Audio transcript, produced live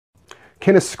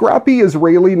Can a scrappy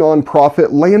Israeli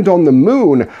nonprofit land on the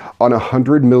moon on a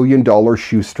 $100 million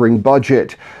shoestring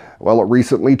budget? Well, it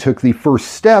recently took the first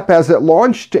step as it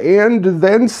launched and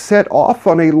then set off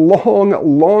on a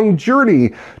long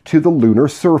journey to the lunar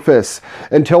surface.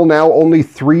 Until now, only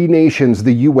 3 nations,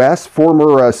 the US,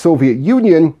 former Soviet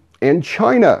Union, and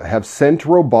China, have sent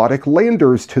robotic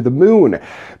landers to the moon.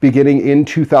 Beginning in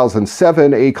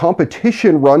 2007, a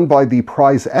competition run by the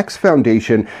Prize X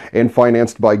Foundation and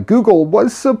financed by Google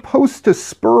was supposed to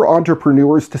spur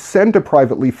entrepreneurs to send a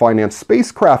privately financed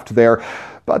spacecraft there.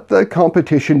 But the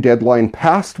competition deadline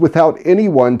passed without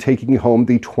anyone taking home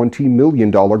the $20 million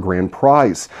grand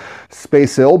prize.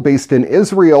 SpaceIL, based in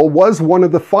Israel, was one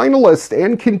of the finalists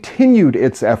and continued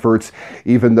its efforts,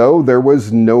 even though there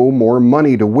was no more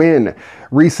money to win.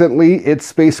 Recently, its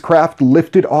spacecraft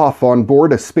lifted off on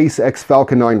board a SpaceX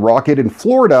Falcon 9 rocket in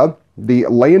Florida. The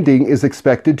landing is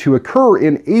expected to occur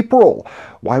in April.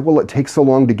 Why will it take so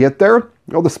long to get there?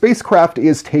 Well, the spacecraft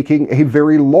is taking a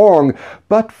very long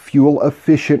but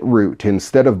fuel-efficient route.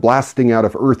 Instead of blasting out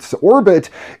of Earth's orbit,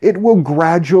 it will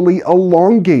gradually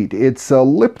elongate its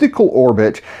elliptical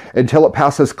orbit until it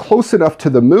passes close enough to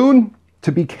the moon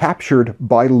to be captured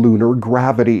by lunar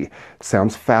gravity.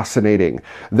 Sounds fascinating.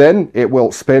 Then it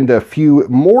will spend a few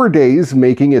more days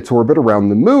making its orbit around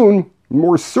the moon,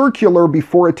 more circular,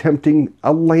 before attempting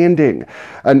a landing.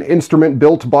 An instrument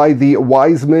built by the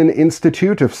Weizmann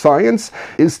Institute of Science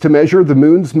is to measure the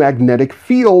moon's magnetic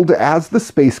field as the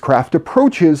spacecraft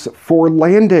approaches for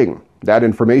landing. That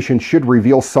information should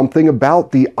reveal something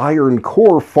about the iron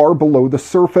core far below the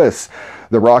surface.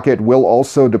 The rocket will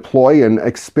also deploy an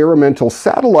experimental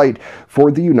satellite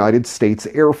for the United States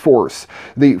Air Force.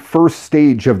 The first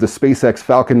stage of the SpaceX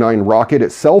Falcon 9 rocket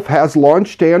itself has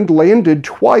launched and landed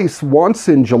twice, once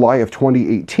in July of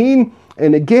 2018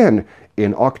 and again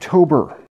in October.